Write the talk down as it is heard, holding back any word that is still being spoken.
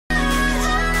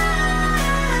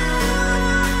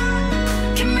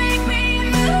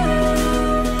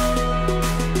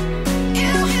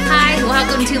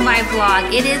welcome to my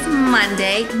vlog. It is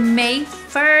Monday, May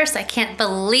 1st. I can't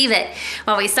believe it.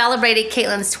 Well, we celebrated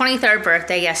Caitlin's 23rd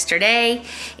birthday yesterday,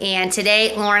 and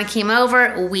today Lauren came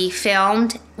over. We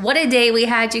filmed. What a day we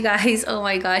had, you guys. Oh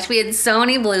my gosh, we had so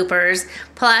many bloopers.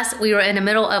 Plus, we were in the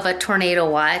middle of a tornado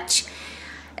watch.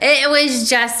 It was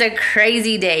just a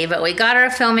crazy day, but we got our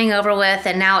filming over with,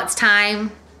 and now it's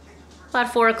time.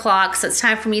 About 4 o'clock, so it's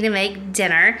time for me to make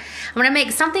dinner. I'm gonna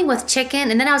make something with chicken,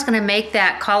 and then I was gonna make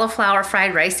that cauliflower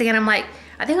fried rice again. I'm like,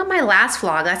 I think on my last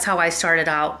vlog, that's how I started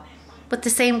out, with the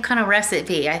same kind of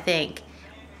recipe, I think.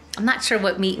 I'm not sure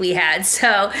what meat we had,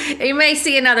 so you may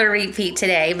see another repeat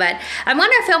today, but I'm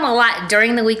gonna film a lot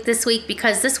during the week this week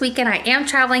because this weekend I am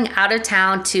traveling out of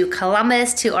town to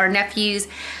Columbus to our nephew's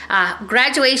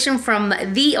graduation from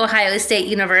the Ohio State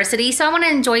University. So I wanna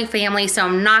enjoy family, so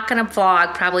I'm not gonna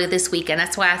vlog probably this weekend.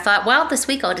 That's why I thought, well, this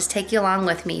week I'll just take you along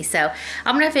with me. So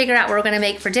I'm gonna figure out what we're gonna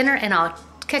make for dinner, and I'll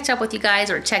catch up with you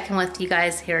guys or check in with you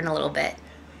guys here in a little bit.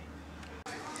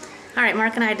 All right,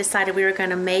 Mark and I decided we were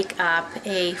gonna make up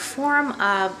a form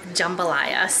of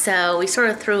jambalaya. So we sort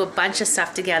of threw a bunch of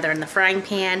stuff together in the frying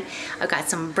pan. I've got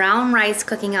some brown rice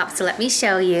cooking up, so let me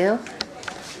show you.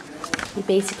 We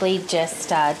basically just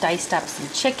diced up some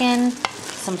chicken,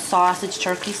 some sausage,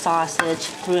 turkey sausage,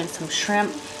 threw in some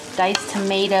shrimp, diced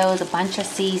tomatoes, a bunch of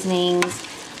seasonings,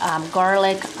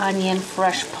 garlic, onion,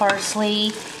 fresh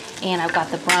parsley, and I've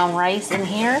got the brown rice in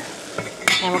here.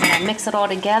 And we're gonna mix it all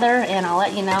together, and I'll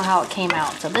let you know how it came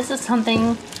out. So this is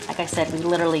something, like I said, we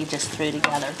literally just threw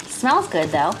together. It smells good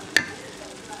though.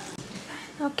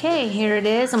 Okay, here it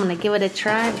is. I'm gonna give it a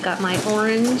try. I've got my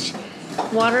orange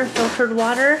water, filtered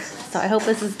water. So I hope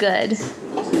this is good.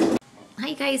 Hi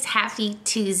you guys, happy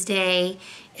Tuesday.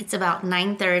 It's about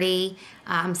 9:30.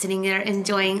 I'm sitting there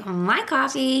enjoying my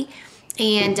coffee.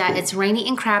 And it's rainy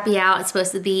and crappy out. It's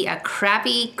supposed to be a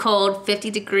crappy, cold,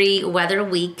 50-degree weather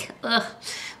week. Ugh.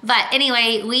 But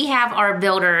anyway, we have our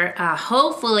builder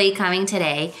hopefully coming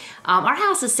today. Our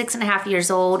house is 6.5 years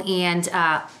old, and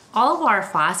all of our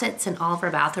faucets and all of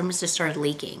our bathrooms just started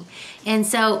leaking. And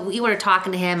so we were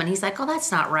talking to him, and he's like, oh,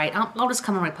 that's not right. I'll just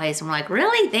come and replace. And we're like,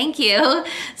 really? Thank you.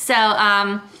 So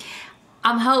I'm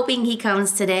hoping he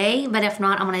comes today, but if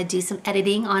not, I'm gonna do some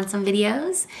editing on some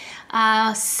videos.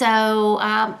 And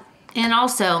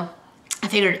also, I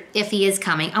figured if he is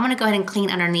coming, I'm gonna go ahead and clean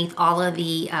underneath all of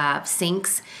the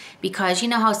sinks, because you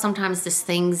know how sometimes these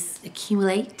things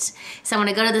accumulate. So I'm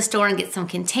gonna go to the store and get some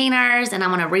containers, and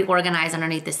I'm gonna reorganize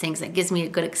underneath the sinks. That gives me a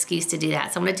good excuse to do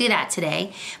that. So I'm gonna do that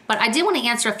today. But I do wanna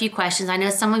answer a few questions. I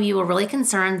know some of you were really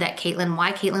concerned that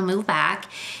why Caitlin moved back.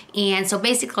 And so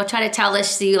basically I'll try to tell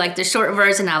this to you, like the short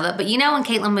version of it. But you know, when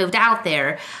Caitlin moved out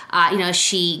there, you know,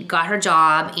 she got her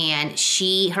job, and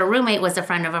her roommate was a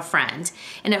friend of a friend.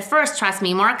 And at first, trust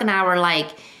me, Mark and I were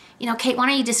like, you know, Kate, why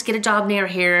don't you just get a job near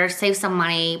here, save some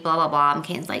money, blah, blah, blah. And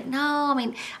Kate's like, no, I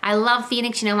mean, I love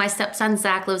Phoenix. You know, my stepson,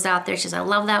 Zach, lives out there. She says, I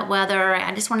love that weather.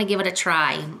 I just want to give it a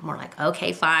try. And we're like,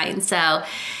 okay, fine. So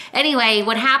anyway,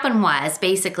 what happened was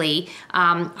basically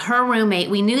her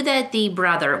roommate, we knew that the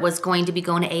brother was going to be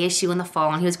going to ASU in the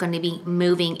fall, and he was going to be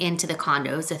moving into the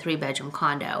condo. It's a 3-bedroom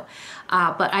condo.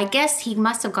 But I guess he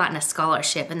must have gotten a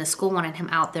scholarship, and the school wanted him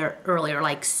out there earlier,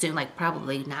 like soon, like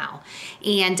probably now.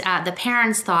 And the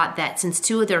parents thought that since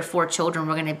 2 of their 4 children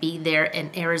were gonna be there in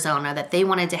Arizona, that they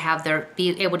wanted to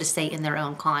be able to stay in their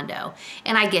own condo.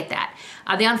 And I get that.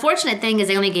 The unfortunate thing is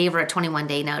they only gave her a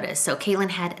 21-day notice, so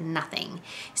Caitlin had nothing.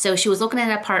 So she was looking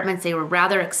at apartments. They were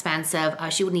rather expensive.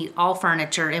 She would need all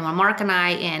furniture. And when Mark and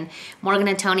I and Morgan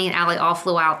and Tony and Allie all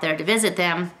flew out there to visit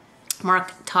them,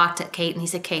 Mark talked to Kate, and he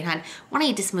said, Kate, hon, why don't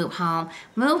you just move home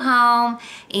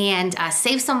and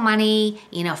save some money,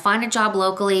 you know, find a job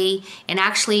locally. And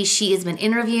actually, she has been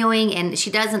interviewing, and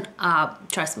she doesn't,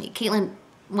 trust me, Caitlin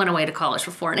went away to college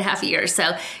for 4.5 years.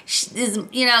 So,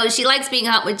 you know, she likes being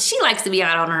out, but she likes to be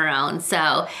out on her own.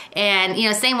 So, and, you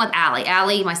know, same with Allie.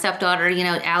 Allie, my stepdaughter, you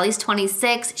know, Allie's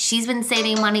 26. She's been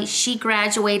saving money. She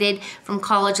graduated from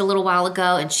college a little while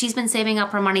ago, and she's been saving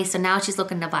up her money. So now she's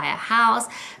looking to buy a house.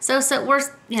 So we're,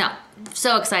 you know,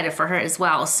 so excited for her as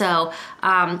well. So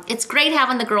it's great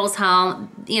having the girls home.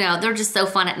 You know, they're just so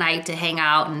fun at night to hang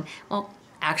out, and, well,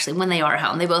 actually, when they are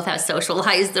home, they both have social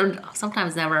lives. They're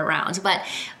sometimes never around. But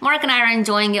Mark and I are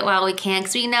enjoying it while we can,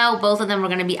 because we know both of them are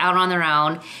going to be out on their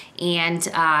own. And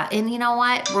you know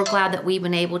what? We're glad that we've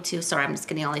been able to, sorry, I'm just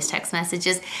getting all these text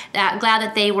messages, glad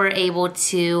that they were able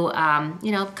to,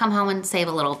 you know, come home and save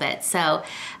a little bit. So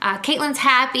Caitlin's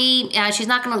happy. She's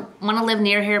not gonna wanna live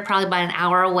near here, probably about an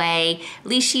hour away. At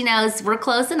least she knows we're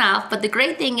close enough. But the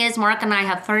great thing is Mark and I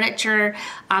have furniture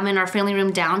in our family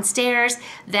room downstairs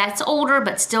that's older, but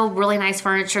but still really nice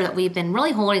furniture that we've been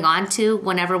really holding on to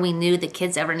whenever we knew the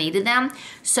kids ever needed them.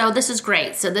 So this is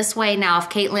great. So this way now if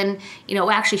Caitlin, you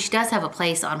know, actually she does have a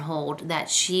place on hold that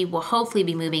she will hopefully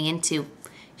be moving into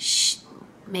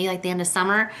maybe like the end of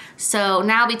summer. So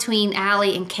now between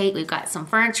Allie and Kate, we've got some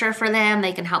furniture for them.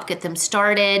 They can help get them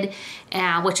started,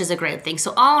 which is a great thing.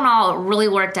 So all in all, it really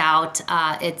worked out.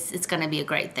 It's gonna be a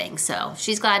great thing. So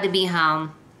she's glad to be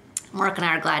home. Mark and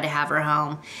I are glad to have her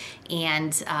home.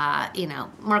 And, you know,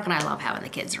 Mark and I love having the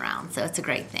kids around. So it's a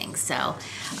great thing. So,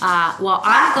 well,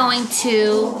 I'm going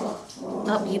to,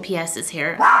 oh, UPS is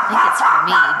here. I think it's for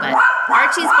me, but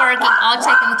Archie's barking. I'll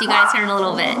check in with you guys here in a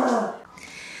little bit.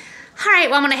 All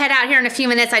right, well, I'm gonna head out here in a few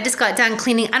minutes. I just got done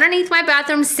cleaning underneath my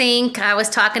bathroom sink. I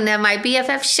was talking to my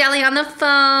BFF Shelly on the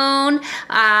phone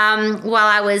while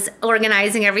I was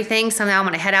organizing everything. So now I'm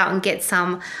gonna head out and get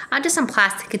some, just some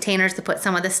plastic containers to put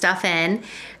some of the stuff in.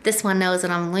 This one knows that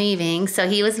I'm leaving, so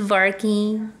he was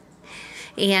barking.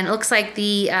 And it looks like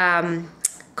the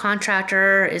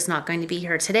contractor is not going to be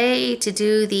here today to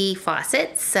do the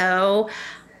faucets, so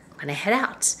I'm gonna head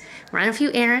out. Run a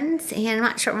few errands, and I'm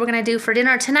not sure what we're gonna do for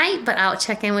dinner tonight, but I'll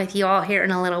check in with you all here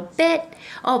in a little bit.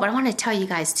 Oh, but I wanna tell you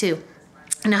guys too,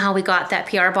 you know how we got that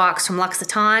PR box from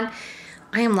L'Occitane?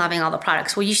 I am loving all the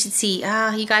products. Well, you should see,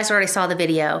 you guys already saw the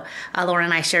video. Lauren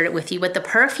and I shared it with you, but the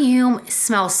perfume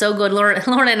smells so good. Lauren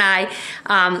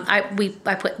and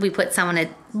we put some in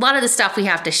it. A lot of the stuff we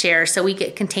have to share, so we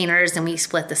get containers and we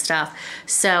split the stuff.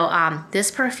 So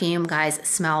this perfume, guys,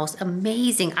 smells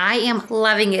amazing. I am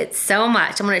loving it so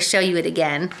much. I'm gonna show you it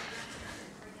again.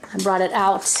 I brought it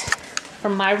out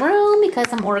from my room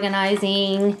because I'm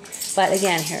organizing. But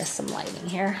again, here's some lighting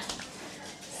here.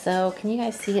 So can you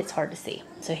guys see? It's hard to see.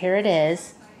 So here it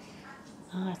is.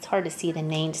 It's hard to see the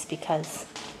name just because,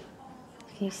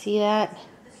 can you see that?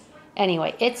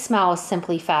 Anyway, it smells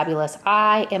simply fabulous.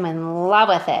 I am in love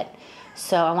with it.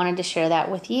 So I wanted to share that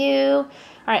with you. All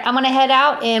right, I'm gonna head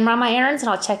out and run my errands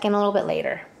and I'll check in a little bit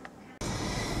later.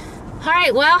 All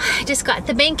right, well, I just got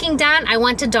the banking done. I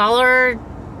went to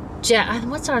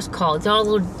what's ours called?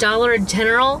 Dollar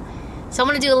General. So I'm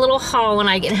gonna do a little haul when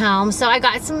I get home. So I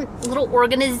got some little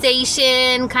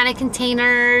organization kind of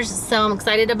containers. So I'm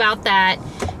excited about that.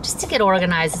 Just to get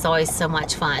organized is always so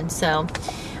much fun. So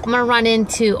I'm gonna run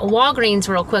into a Walgreens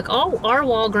real quick. Oh, our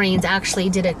Walgreens actually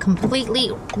did a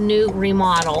completely new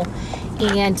remodel.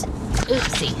 And,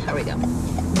 oopsie, here we go.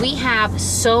 We have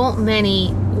so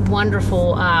many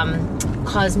wonderful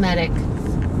cosmetic,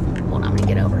 hold on, I'm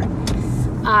gonna get over it.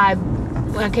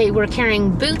 Okay, we're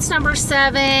carrying Boots No.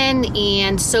 7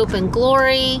 and Soap and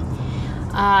Glory.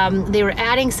 They were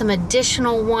adding some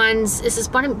additional ones. This is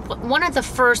one of the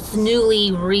first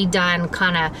newly redone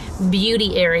kind of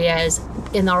beauty areas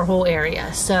in our whole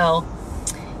area. So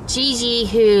Gigi,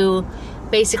 who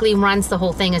basically runs the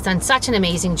whole thing, has done such an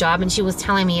amazing job, and she was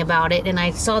telling me about it, and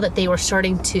I saw that they were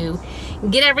starting to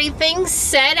get everything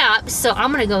set up. So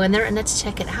I'm gonna go in there and let's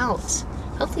check it out.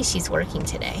 Hopefully she's working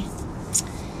today.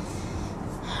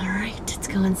 All right, let's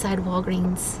go inside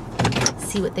Walgreens,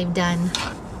 see what they've done.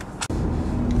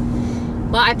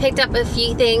 Well, I picked up a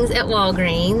few things at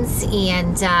Walgreens,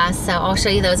 and so I'll show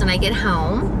you those when I get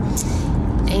home.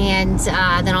 And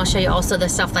then I'll show you also the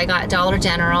stuff that I got at Dollar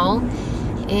General.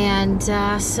 And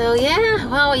so yeah,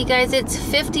 well, you guys, it's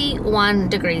 51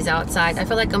 degrees outside. I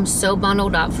feel like I'm so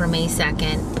bundled up for May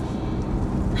 2nd.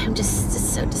 I'm just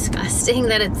so disgusting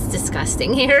that it's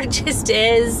disgusting here. It just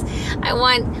is. I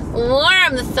want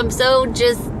warmth. I'm so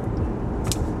just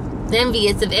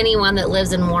envious of anyone that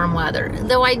lives in warm weather.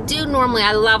 Though I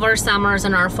love our summers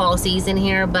and our fall season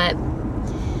here, but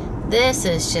this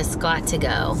has just got to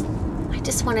go. I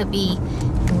just want to be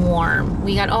warm.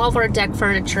 We got all of our deck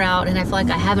furniture out, and I feel like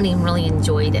I haven't even really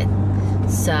enjoyed it.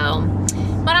 So,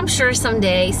 but I'm sure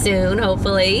someday soon,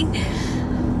 hopefully.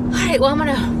 All right, well, I'm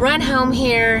gonna run home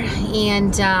here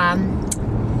and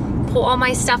pull all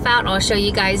my stuff out. I'll show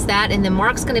you guys that, and then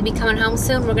Mark's gonna be coming home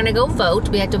soon. We're gonna go vote.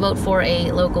 We have to vote for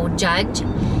a local judge,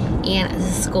 and it's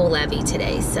a school levy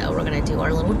today, so we're gonna do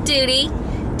our little duty,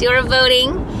 do our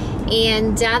voting,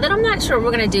 and then I'm not sure what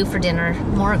we're gonna do for dinner.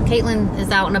 Caitlin is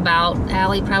out and about.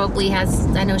 Allie probably has,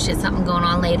 I know she has something going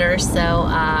on later, so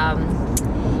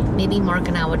maybe Mark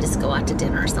and I will just go out to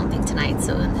dinner or something tonight,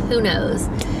 so who knows.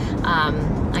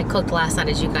 I cooked last night,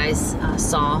 as you guys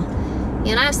saw,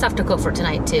 and I have stuff to cook for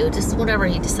tonight too, just whatever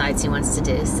he decides he wants to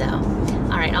do. So,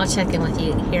 all right, I'll check in with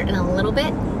you here in a little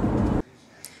bit. All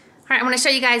right, I'm gonna show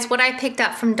you guys what I picked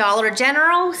up from Dollar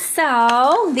General.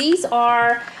 So these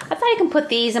are, I thought I can put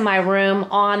these in my room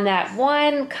on that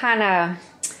one kind of,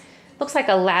 looks like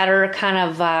a ladder kind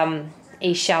of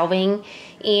a shelving.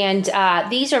 And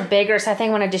these are bigger, so I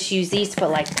think I'm gonna just use these to put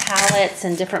like palettes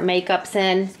and different makeups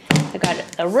in. I got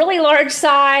a really large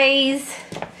size.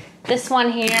 This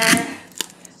one here,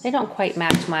 they don't quite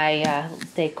match my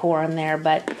decor in there,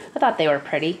 but I thought they were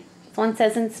pretty. One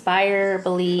says inspire,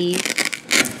 believe.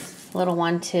 Little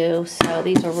one too, so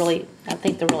these are really, I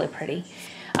think they're really pretty.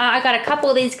 I got a couple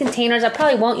of these containers. I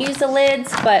probably won't use the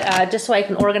lids, but just so I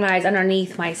can organize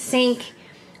underneath my sink.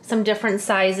 Some different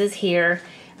sizes here.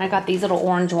 And I got these little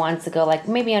orange ones to go like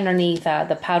maybe underneath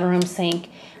the powder room sink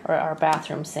or our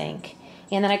bathroom sink.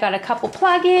 And then I got a couple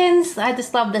plugins. I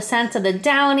just love the scent of the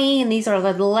Downy, and these are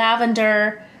the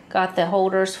lavender. Got the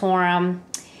holders for them.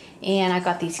 And I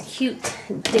got these cute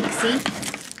Dixie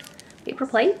paper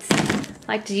plates.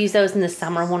 I like to use those in the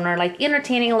summer when we're like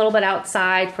entertaining a little bit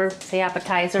outside for say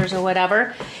appetizers or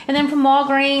whatever. And then from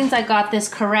Walgreens, I got this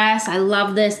Caress. I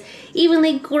love this.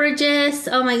 Evenly Gorgeous.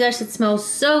 Oh my gosh, it smells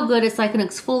so good. It's like an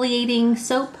exfoliating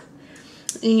soap.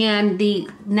 And the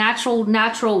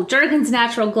Jergens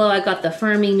Natural Glow, I got the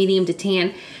Firming Medium to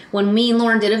Tan. When me and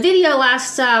Lauren did a video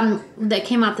last, that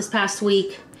came out this past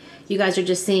week, you guys are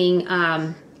just seeing,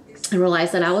 I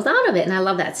realized that I was out of it, and I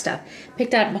love that stuff.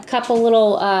 Picked up a couple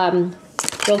little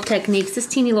Real Techniques, this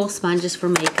teeny little sponges for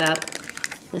makeup.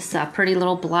 This pretty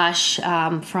little blush it's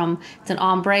an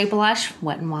ombre blush,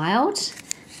 Wet n Wild.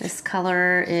 This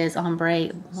color is ombre,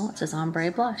 well, it says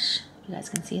ombre blush. You guys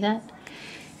can see that.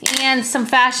 And some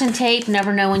fashion tape,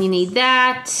 never know when you need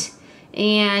that.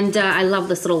 And I love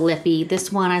this little lippy.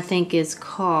 This one I think is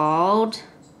called,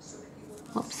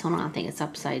 oops, hold on, I think it's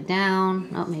upside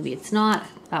down. Oh, maybe it's not.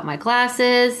 Got my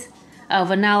glasses. Oh,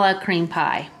 Vanilla Cream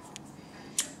Pie.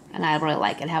 And I really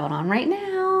like it. Have it on right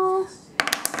now.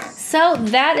 So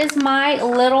that is my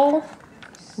little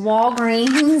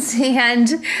Walgreens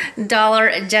and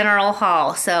Dollar General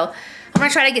haul. So I'm gonna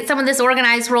try to get some of this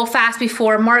organized real fast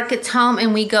before Mark gets home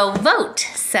and we go vote.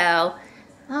 So,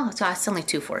 oh, so it's only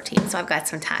 2:14, so I've got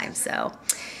some time. So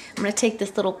I'm gonna take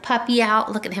this little puppy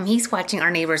out. Look at him, he's watching.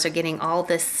 Our neighbors are getting all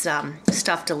this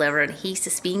stuff delivered. He's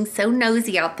just being so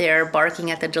nosy out there, barking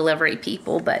at the delivery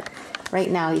people, but right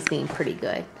now he's being pretty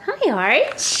good. Hi,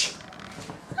 Arch.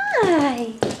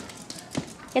 Hi.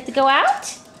 You have to go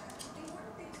out?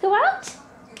 Go out?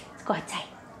 Let's go outside.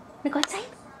 Wanna go outside?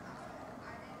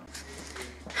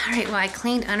 All right, well, I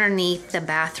cleaned underneath the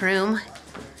bathroom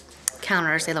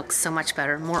counters. They look so much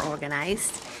better, more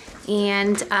organized.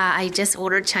 And I just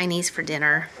ordered Chinese for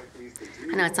dinner.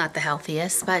 I know it's not the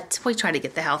healthiest, but we try to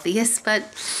get the healthiest. But,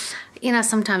 you know,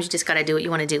 sometimes you just got to do what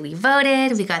you want to do. We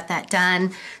voted. We got that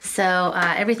done. So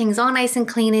everything's all nice and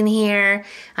clean in here.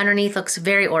 Underneath looks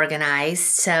very organized.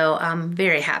 So I'm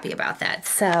very happy about that.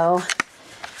 So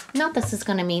not this is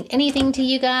going to mean anything to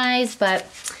you guys, but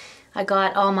I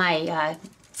got all my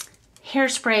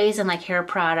hairsprays and like hair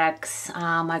products.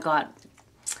 I got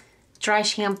dry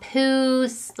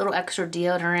shampoos, little extra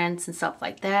deodorants and stuff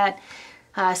like that.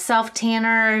 Self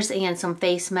tanners and some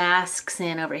face masks.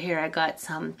 And over here I got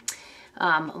some,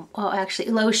 well, actually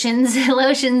lotions,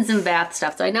 lotions and bath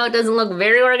stuff. So I know it doesn't look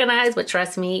very organized, but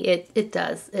trust me, it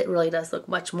does. It really does look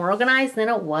much more organized than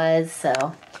it was.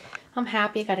 So I'm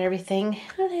happy I got everything.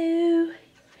 Hello.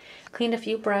 Cleaned a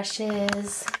few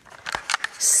brushes.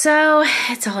 So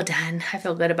it's all done. I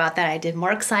feel good about that. I did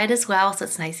Mark's side as well, so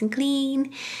it's nice and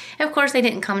clean. And of course, they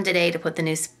didn't come today to put the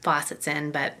new faucets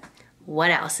in, but what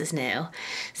else is new?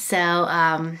 So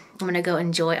I'm gonna go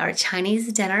enjoy our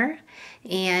Chinese dinner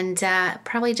and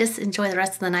probably just enjoy the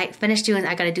rest of the night. Finish doing,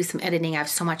 I gotta do some editing. I have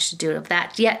so much to do of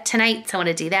that yet tonight, so I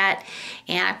wanna do that.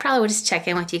 And I probably will just check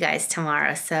in with you guys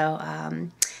tomorrow. So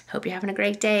hope you're having a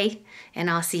great day,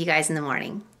 and I'll see you guys in the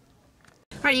morning.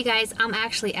 All right, you guys, I'm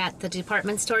actually at the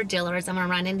department store Dillard's. I'm gonna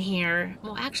run in here.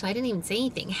 Well, actually, I didn't even say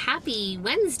anything. Happy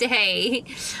Wednesday.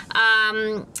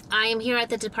 I am here at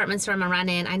the department store. I'm gonna run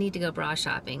in. I need to go bra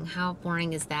shopping. How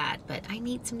boring is that? But I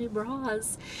need some new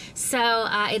bras. So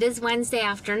it is Wednesday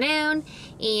afternoon,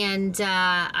 and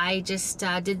I just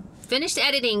finished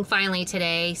editing finally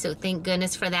today. So thank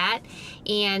goodness for that.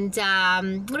 And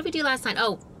what did we do last night?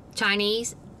 Oh,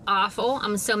 Chinese. Awful.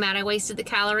 I'm so mad I wasted the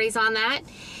calories on that.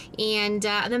 And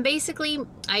then basically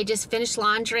I just finished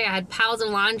laundry. I had piles of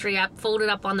laundry folded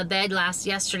up on the bed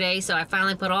yesterday, so I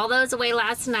finally put all those away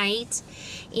last night.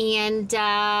 And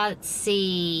let's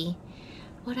see,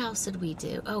 what else did we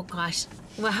do? Oh gosh,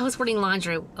 well, I was putting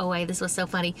laundry away. This was so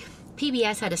funny.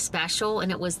 PBS had a special,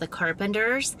 and it was the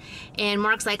Carpenters. And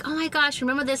Mark's like, oh my gosh,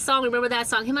 remember this song, remember that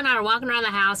song? Him and I are walking around the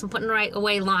house and putting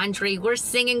away laundry. We're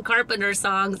singing Carpenter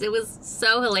songs. It was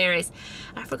so hilarious.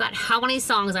 I forgot how many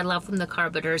songs I love from the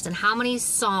Carpenters, and how many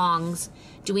songs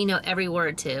do we know every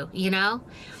word to, you know?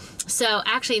 So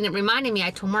actually, and it reminded me,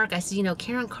 I told Mark, I said, you know,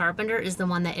 Karen Carpenter is the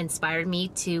one that inspired me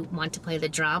to want to play the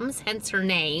drums, hence her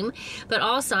name. But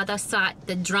also, I thought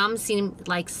the drums seemed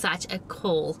like such a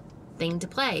cool thing to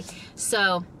play.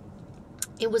 So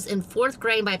it was in 4th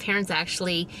grade, my parents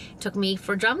actually took me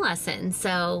for drum lessons.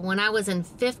 So when I was in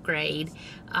 5th grade,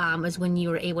 was when you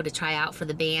were able to try out for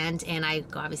the band, and I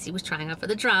obviously was trying out for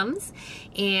the drums.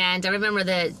 And I remember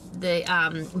the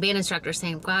band instructor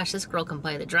saying, gosh, this girl can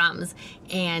play the drums.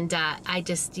 And I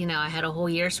just, you know, I had a whole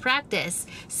year's practice.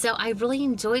 So I really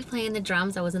enjoyed playing the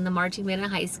drums. I was in the marching band in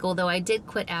high school, though I did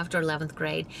quit after 11th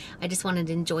grade. I just wanted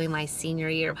to enjoy my senior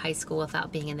year of high school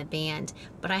without being in the band.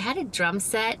 But I had a drum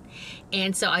set,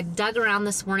 and so I dug around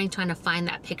this morning trying to find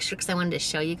that picture because I wanted to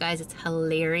show you guys. It's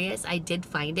hilarious. I did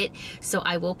find it, so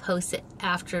I will post it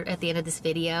at the end of this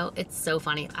video. It's so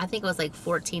funny. I think I was like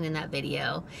 14 in that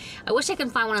video. I wish I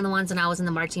could find one of the ones when I was in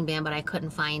the marching band, but I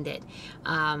couldn't find it.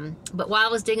 But while I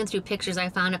was digging through pictures, I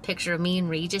found a picture of me and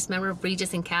Regis. Remember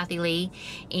Regis and Kathy Lee?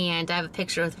 And I have a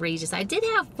picture with Regis. I did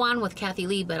have one with Kathy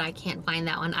Lee, but I can't find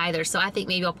that one either. So I think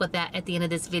maybe I'll put that at the end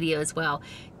of this video as well.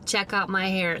 Check out my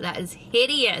hair. That is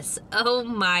hideous. Oh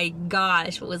my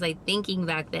gosh, what was I thinking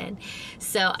back then?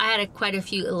 So I had quite a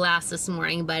few laughs this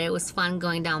morning, but it was fun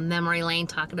going down memory lane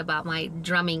talking about my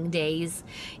drumming days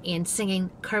and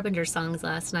singing Carpenter songs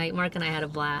last night. Mark and I had a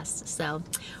blast. So,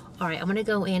 all right, I'm gonna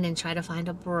go in and try to find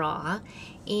a bra,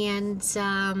 and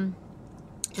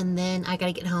then I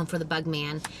gotta get home for the bug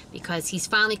man because he's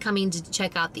finally coming to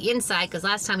check out the inside, because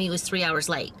last time he was 3 hours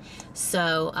late.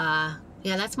 So,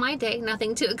 yeah, that's my day.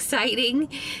 Nothing too exciting.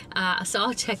 So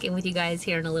I'll check in with you guys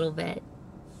here in a little bit.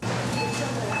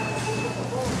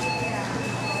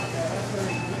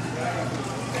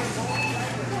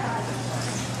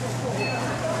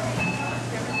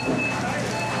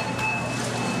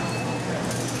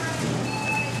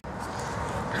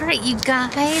 All right, you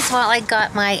guys, well, I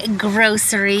got my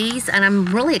groceries, and I'm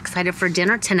really excited for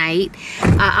dinner tonight.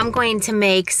 I'm going to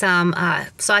make some,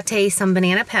 saute some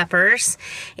banana peppers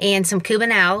and some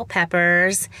Cubanelle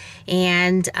peppers,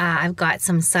 and I've got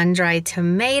some sun-dried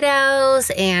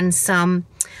tomatoes and some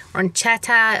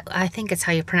orchetta, I think it's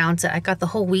how you pronounce it. I got the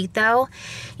whole wheat though,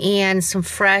 and some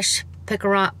fresh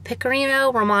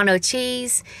pecorino romano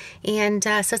cheese, and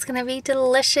so it's gonna be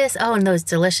delicious. Oh, and those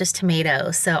delicious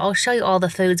tomatoes. So I'll show you all the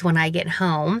foods when I get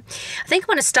home. I think I'm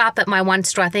gonna stop at my one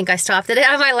store. I think I stopped at it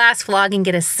on my last vlog and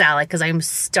get a salad because I'm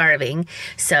starving.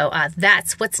 So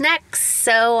that's what's next.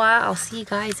 So I'll see you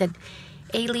guys at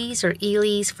Elle's or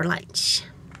Ely's for lunch.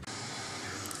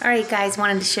 All right, guys,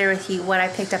 wanted to share with you what I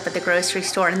picked up at the grocery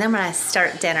store, and then when I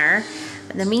start dinner.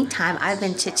 In the meantime, I've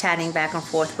been chit-chatting back and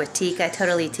forth with Tika,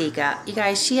 totally Tika. You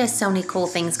guys, she has so many cool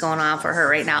things going on for her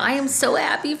right now. I am so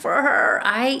happy for her.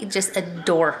 I just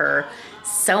adore her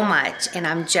so much, and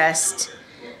I'm just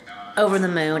over the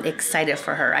moon excited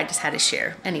for her. I just had to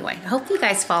share. Anyway, I hope you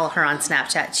guys follow her on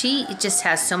Snapchat. She just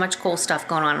has so much cool stuff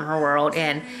going on in her world,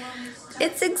 and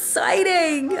it's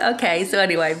exciting. Okay, so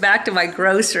anyway, back to my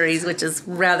groceries, which is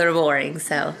rather boring.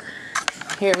 So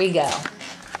here we go.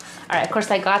 All right, of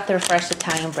course, I got their fresh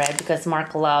Italian bread because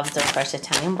Mark loves their fresh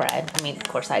Italian bread. I mean, of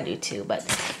course, I do too, but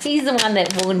he's the one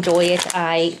that will enjoy it.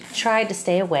 I tried to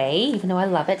stay away, even though I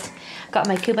love it. Got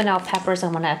my Cubanelle peppers.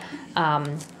 I'm gonna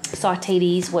saute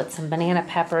these with some banana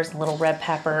peppers and a little red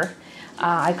pepper.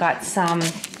 I got some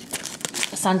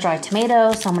sun-dried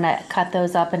tomatoes, so I'm gonna cut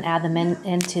those up and add them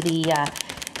into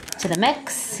the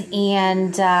mix.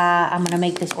 And I'm gonna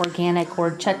make this organic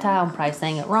orchetta. I'm probably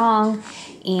saying it wrong.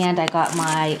 And I got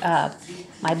my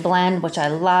my blend, which I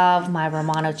love, my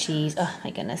Romano cheese. Oh my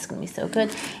goodness, it's gonna be so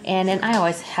good. And then I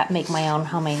always make my own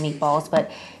homemade meatballs, but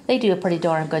they do a pretty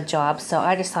darn good job. So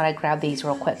I just thought I'd grab these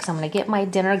real quick. So I'm gonna get my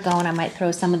dinner going. I might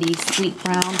throw some of these sweet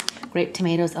brown grape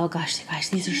tomatoes. Oh gosh, guys,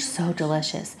 these are so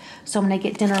delicious. So I'm gonna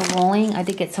get dinner rolling. I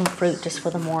did get some fruit just for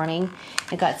the morning.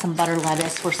 I got some butter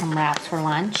lettuce for some wraps for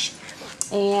lunch.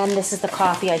 And this is the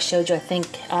coffee I showed you, I think,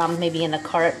 maybe in the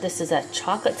cart. This is a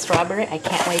chocolate strawberry. I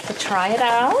can't wait to try it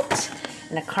out.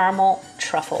 And a caramel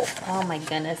truffle. Oh my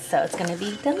goodness, so it's gonna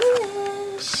be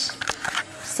delish.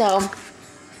 So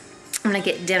I'm gonna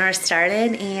get dinner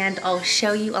started and I'll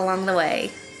show you along the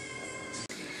way.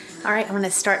 All right, I'm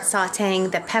gonna start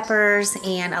sauteing the peppers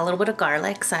and a little bit of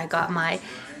garlic. So I got my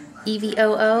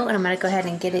EVOO, and I'm gonna go ahead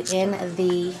and get it in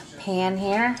the pan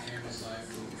here.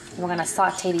 We're gonna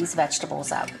saute these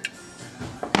vegetables up.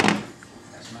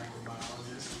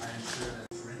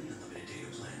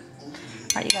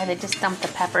 All right, you guys, I just dumped the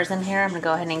peppers in here. I'm gonna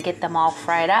go ahead and get them all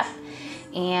fried up,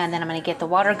 and then I'm gonna get the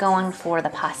water going for the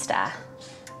pasta.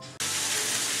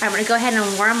 I'm gonna go ahead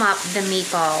and warm up the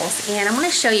meatballs, and I'm gonna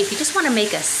show you, if you just wanna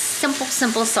make a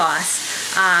simple sauce,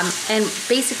 And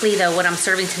basically though, what I'm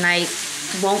serving tonight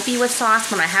won't be with sauce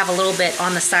when I have a little bit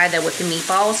on the side there with the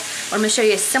meatballs. But I'm gonna show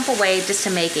you a simple way just to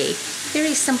make a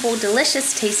very simple,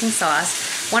 delicious tasting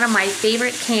sauce. One of my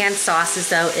favorite canned sauces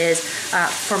though is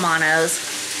Romano's.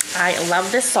 I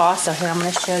love this sauce, so here I'm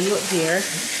gonna show you it here.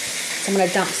 So I'm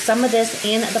gonna dump some of this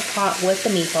in the pot with the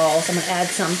meatballs. I'm gonna add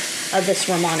some of this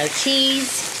Romano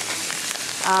cheese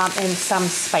and some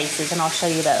spices, and I'll show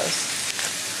you those.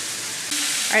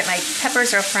 All right, my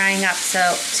peppers are frying up,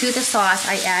 so to the sauce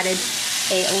I added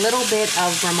a little bit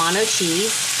of Romano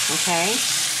cheese, okay?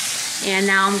 And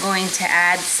now I'm going to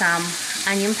add some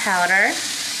onion powder.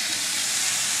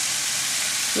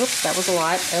 Oops, that was a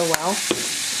lot, oh well.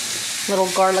 Little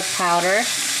garlic powder.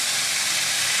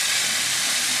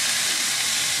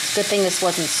 Good thing this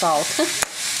wasn't salt.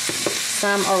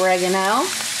 Some oregano.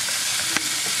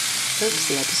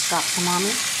 Oopsie, I just dropped some on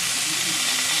me.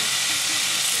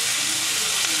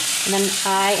 And then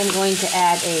I am going to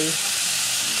add a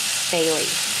bay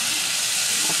leaf.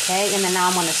 Okay, and then now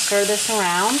I'm going to stir this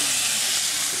around.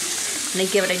 I'm going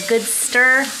to give it a good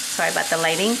stir. Sorry about the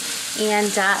lighting.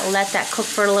 And let that cook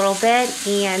for a little bit.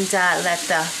 And let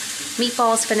the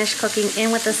meatballs finish cooking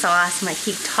in with the sauce. I'm going to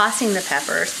keep tossing the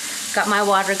peppers. Got my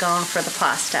water going for the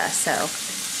pasta. So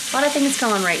a lot of things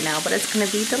going right now, but it's going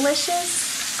to be delicious.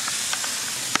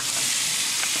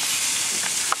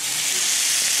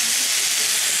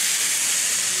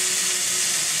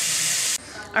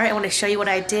 All right, I want to show you what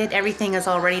I did. Everything is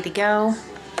all ready to go.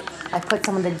 I put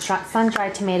some of the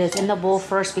sun-dried tomatoes in the bowl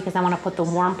first because I want to put the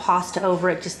warm pasta over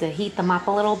it just to heat them up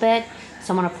a little bit.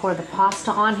 So I'm going to pour the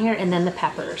pasta on here and then the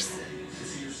peppers.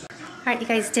 All right, you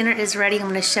guys, dinner is ready. I'm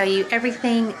going to show you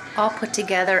everything all put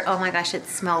together. Oh my gosh, it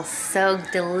smells so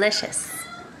delicious.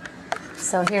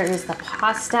 So here is the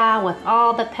pasta with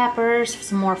all the peppers,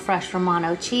 some more fresh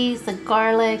Romano cheese, the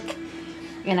garlic,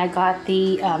 and I got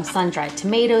the sun-dried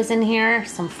tomatoes in here,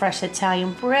 some fresh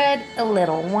Italian bread, a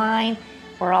little wine.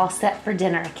 We're all set for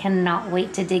dinner. Cannot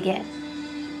wait to dig in.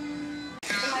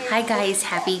 Hi guys,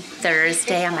 happy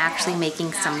Thursday. I'm actually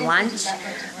making some lunch.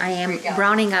 I am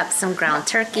browning up some ground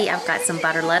turkey. I've got some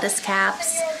butter lettuce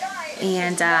caps,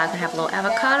 and I'm gonna have a little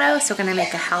avocado. So we're gonna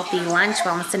make a healthy lunch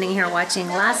while I'm sitting here watching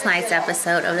last night's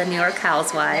episode of the New York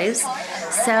Housewives.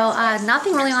 So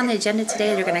nothing really on the agenda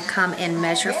today. They're gonna come and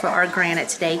measure for our granite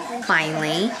today,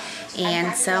 finally.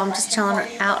 And so I'm just chilling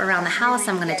out around the house.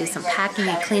 I'm gonna do some packing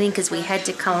and cleaning because we head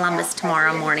to Columbus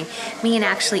tomorrow morning. Me and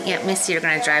actually Aunt Missy are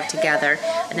gonna drive together,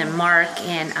 and then Mark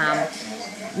and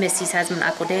Missy's husband,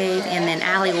 Uncle Dave, and then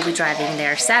Allie will be driving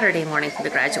there Saturday morning for the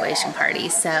graduation party.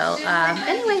 So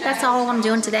anyway, that's all I'm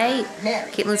doing today.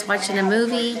 Caitlin's watching a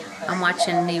movie. I'm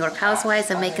watching New York Housewives.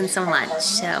 I'm making some lunch.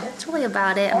 So that's really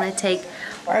about it. I'm gonna take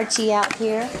Archie out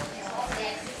here.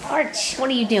 Arch, what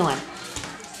are you doing?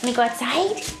 Wanna go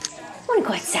outside? I wanna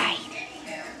go outside.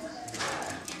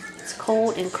 It's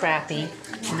cold and crappy.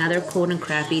 Another cold and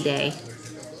crappy day.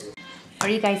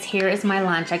 Alright, you guys, here is my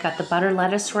lunch. I got the butter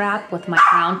lettuce wrap with my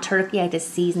ground turkey. I just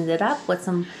seasoned it up with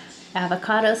some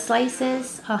avocado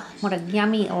slices. Oh, what a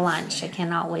yummy lunch. I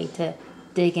cannot wait to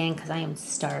dig in because I am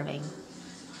starving.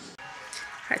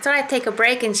 Alright, so I take a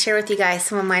break and share with you guys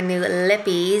some of my new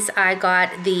lippies. I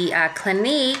got the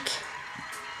Clinique.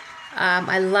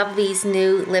 I love these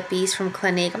new lippies from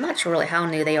Clinique. I'm not sure really how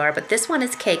new they are, but this one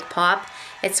is Cake Pop.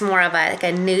 It's more of like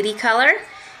a nudie color.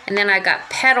 And then I got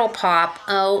Petal Pop.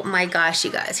 Oh my gosh,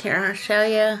 you guys. Here, I'll show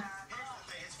you.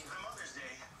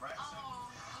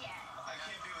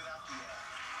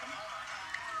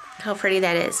 How pretty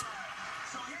that is.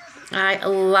 I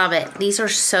love it. These are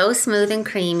so smooth and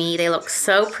creamy. They look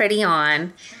so pretty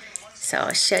on. So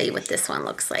I'll show you what this one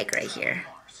looks like right here.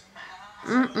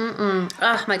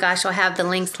 Oh my gosh, I'll have the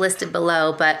links listed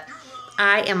below, but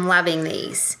I am loving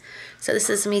these. So this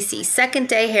is, let me see, second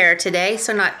day hair today,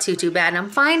 so not too bad. And I'm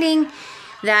finding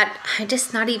that I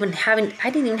just not even having, I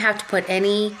didn't even have to put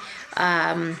any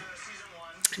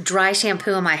dry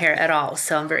shampoo in my hair at all.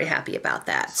 So I'm very happy about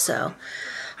that. So,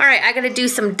 all right, I got to do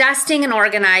some dusting and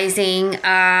organizing.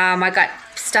 I got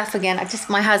stuff again.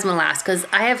 My husband laughs because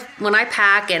when I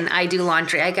pack and I do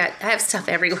laundry, I have stuff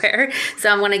everywhere. So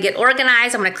I'm going to get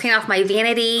organized. I'm going to clean off my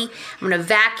vanity. I'm going to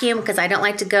vacuum because I don't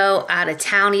like to go out of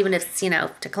town, even if it's,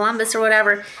 to Columbus or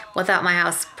whatever, without my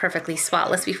house perfectly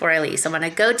spotless before I leave. So I'm going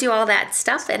to go do all that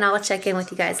stuff and I'll check in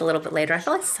with you guys a little bit later. I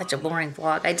feel like it's such a boring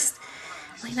vlog.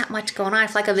 Really not much going on. I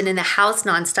feel like I've been in the house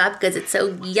nonstop because it's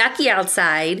so yucky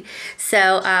outside.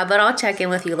 So, but I'll check in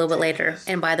with you a little bit later.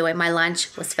 And by the way, my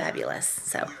lunch was fabulous.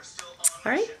 So,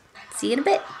 all right, see you in a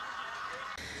bit.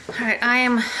 All right, I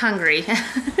am hungry.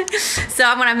 So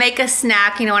I'm gonna make a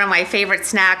snack. One of my favorite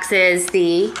snacks is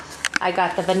the I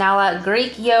got the vanilla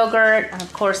Greek yogurt, and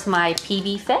of course my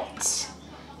PB Fit.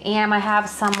 And I have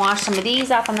some, wash some of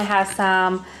these up, and I have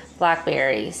some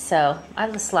blackberries. So I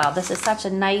just love, this is such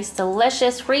a nice,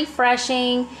 delicious,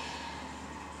 refreshing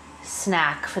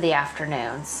snack for the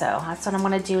afternoon. So that's what I'm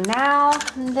gonna do now,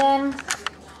 and then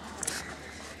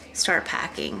start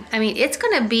packing. I mean, it's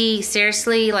gonna be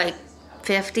seriously like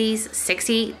 50s,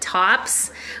 60 tops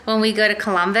when we go to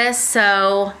Columbus.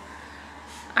 So,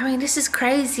 I mean, this is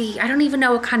crazy. I don't even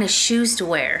know what kind of shoes to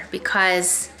wear,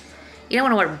 because you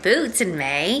don't want to wear boots in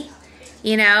May,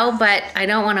 you know, but I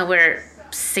don't want to wear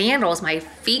sandals. My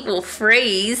feet will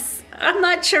freeze. I'm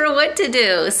not sure what to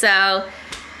do. So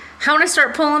I want to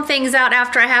start pulling things out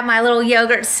after I have my little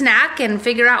yogurt snack and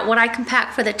figure out what I can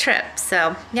pack for the trip.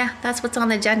 So yeah, that's what's on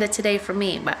the agenda today for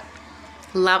me. But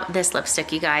love this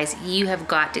lipstick, you guys. You have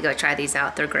got to go try these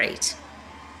out. They're great.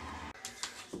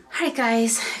 All right,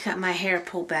 guys, I got my hair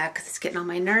pulled back because it's getting on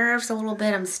my nerves a little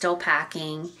bit. I'm still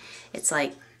packing. It's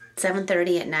like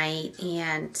 7:30 at night,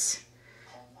 and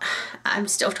I'm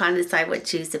still trying to decide what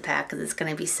shoes to pack because it's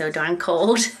going to be so darn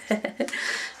cold.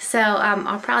 So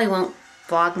I probably won't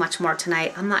vlog much more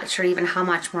tonight. I'm not sure even how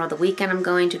much more of the weekend I'm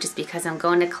going to, just because I'm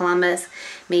going to Columbus.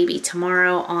 Maybe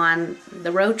tomorrow on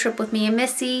the road trip with me and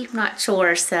Missy. I'm not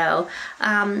sure. So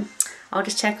I'll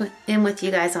just check in with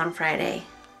you guys on Friday.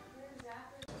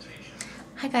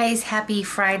 Hi guys, happy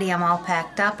Friday. I'm all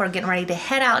packed up. We're getting ready to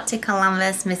head out to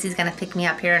Columbus. Missy's gonna pick me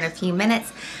up here in a few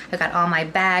minutes. I got all my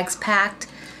bags packed,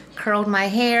 curled my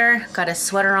hair, got a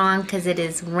sweater on because it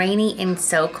is rainy and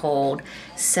so cold.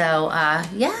 So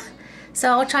yeah, so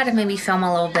I'll try to maybe film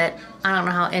a little bit. I don't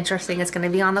know how interesting it's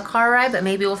gonna be on the car ride, but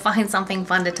maybe we'll find something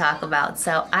fun to talk about.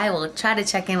 So I will try to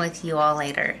check in with you all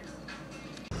later.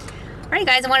 All right,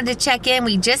 guys, I wanted to check in.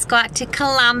 We just got to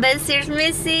Columbus. Here's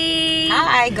Missy.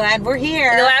 Hi, glad we're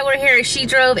here. Glad we're here. She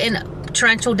drove in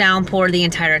torrential downpour the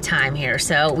entire time here.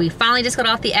 So we finally just got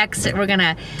off the exit. We're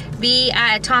gonna be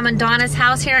at Tom and Donna's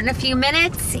house here in a few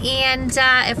minutes. And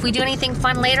if we do anything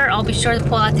fun later, I'll be sure to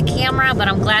pull out the camera, but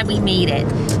I'm glad we made it.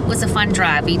 It was a fun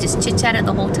drive. We just chit-chatted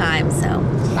the whole time, so.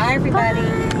 Bye, everybody.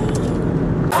 Bye.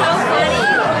 So funny.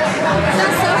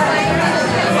 That's so funny.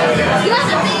 You have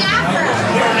a big afro.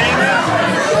 Your name is?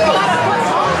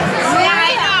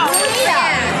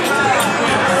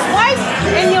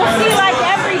 And you'll see like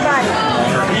everybody.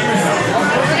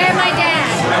 There's my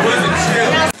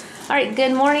dad. All right,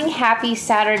 good morning. Happy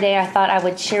Saturday. I thought I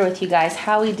would share with you guys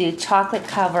how we do chocolate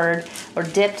covered or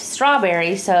dipped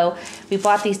strawberries. So we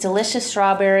bought these delicious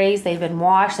strawberries. They've been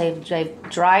washed. They've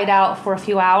dried out for a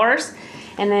few hours.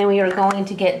 And then we are going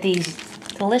to get these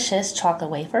delicious chocolate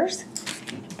wafers.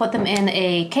 Put them in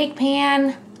a cake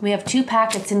pan. We have 2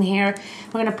 packets in here.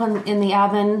 We're going to put them in the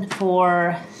oven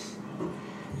for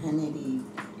maybe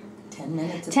 10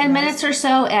 minutes. 10 minutes or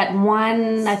so at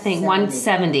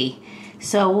 170.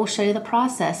 So we'll show you the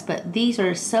process, but these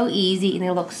are so easy and they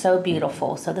look so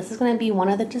beautiful. So this is going to be one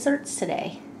of the desserts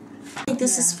today. I think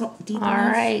this is for deep. All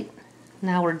right,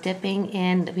 now we're dipping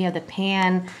in. We have the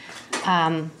pan.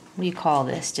 What do you call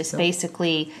this? Just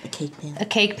basically a cake pan. A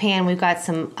cake pan. We've got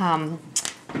some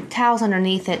towels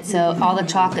underneath it, so all the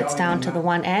chocolate's down to the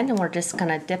one end, and we're just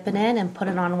going to dip it in and put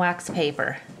it on wax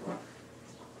paper.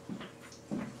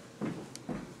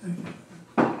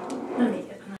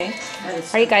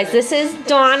 All right, guys, this is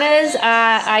Donna's,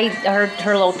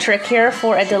 her little trick here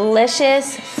for a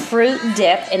delicious fruit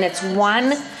dip, and it's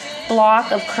 1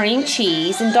 block of cream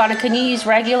cheese. And Donna, can you use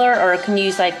regular or can you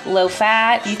use like low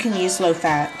fat? You can use low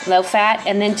fat. Low fat,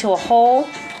 and then to a whole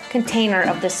container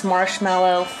of this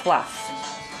marshmallow fluff.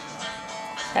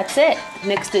 That's it.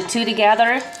 Mix the 2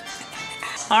 together.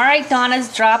 All right,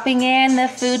 Donna's dropping in the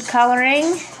food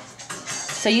coloring.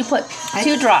 So you put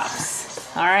 2 drops.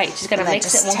 All right, she's gonna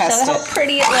mix it. We'll show you how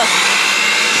pretty it looks.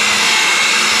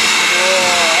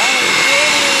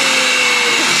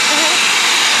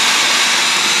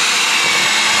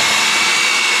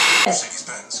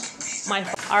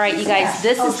 All right, you guys,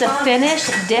 this is the finished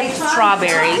dipped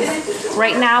strawberries.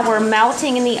 Right now, we're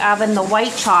melting in the oven the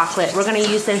white chocolate. We're gonna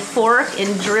use a fork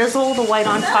and drizzle the white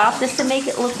on top just to make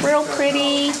it look real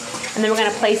pretty. And then we're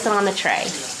gonna place it on the tray.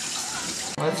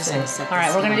 All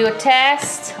right, we're gonna do a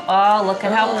test. Oh, look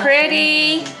at how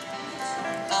pretty.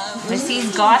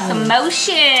 Missy's got the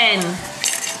motion.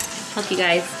 Look, you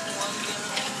guys.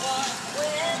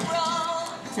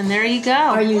 And there you go.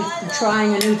 Are you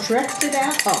trying a new trick to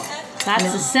that? Oh. That's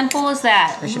as simple as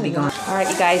that. They should be gone. All right,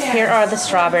 you guys, here are the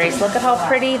strawberries. Look at how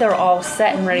pretty. They're all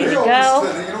set and ready to go.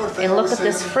 And look at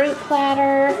this fruit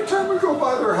platter. Every time we go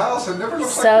by their house, it never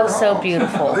looks So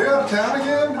beautiful. Are they out of town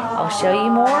again? I'll show you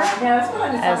more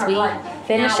as we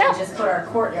finish up. Just put our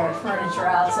courtyard furniture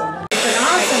out. So It's an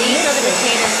awesome These are the mixture.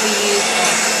 potatoes we use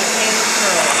at potato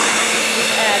curls.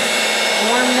 Just add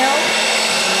warm milk,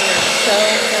 and they're so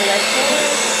delicious.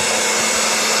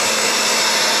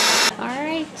 All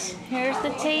right, here's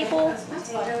the table.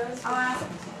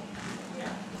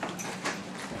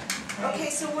 Okay,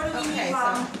 so what do we need,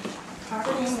 Mom? What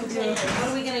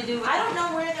are we gonna do? I don't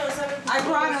know where those other. I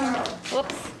brought them.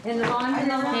 Whoops. In the laundry.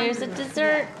 Here's the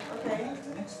dessert. Okay.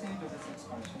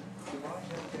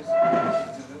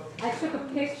 I took a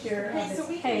picture of so his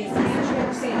we case.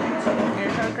 can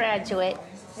Here's our graduate.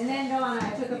 And then Donna, I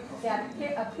took a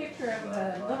picture of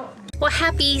the little. Well,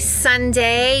 happy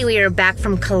Sunday. We are back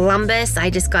from Columbus.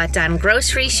 I just got done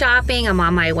grocery shopping. I'm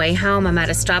on my way home. I'm at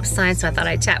a stop sign, so I thought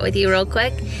I'd chat with you real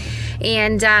quick.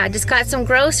 And I just got some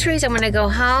groceries. I'm gonna go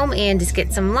home and just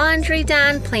get some laundry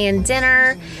done, plan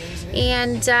dinner.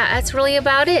 And that's really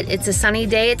about it. It's a sunny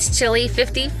day, it's chilly,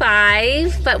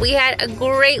 55, but we had a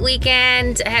great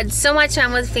weekend. I had so much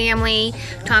fun with family.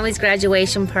 Tommy's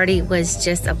graduation party was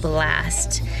just a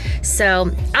blast.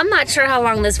 So I'm not sure how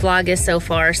long this vlog is so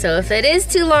far, so if it is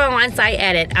too long once I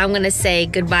edit, I'm gonna say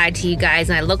goodbye to you guys,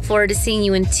 and I look forward to seeing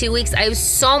you in 2 weeks. I have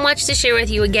so much to share with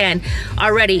you again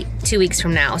already 2 weeks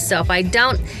from now. So if I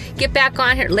don't get back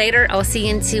on here later, I'll see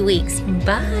you in 2 weeks.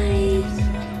 Bye.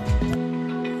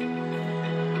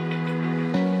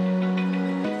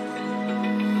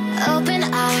 Open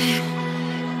eye,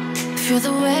 feel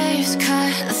the waves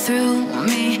cut through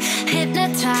me,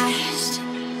 hypnotized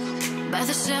by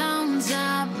the sounds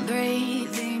I'm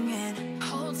breathing.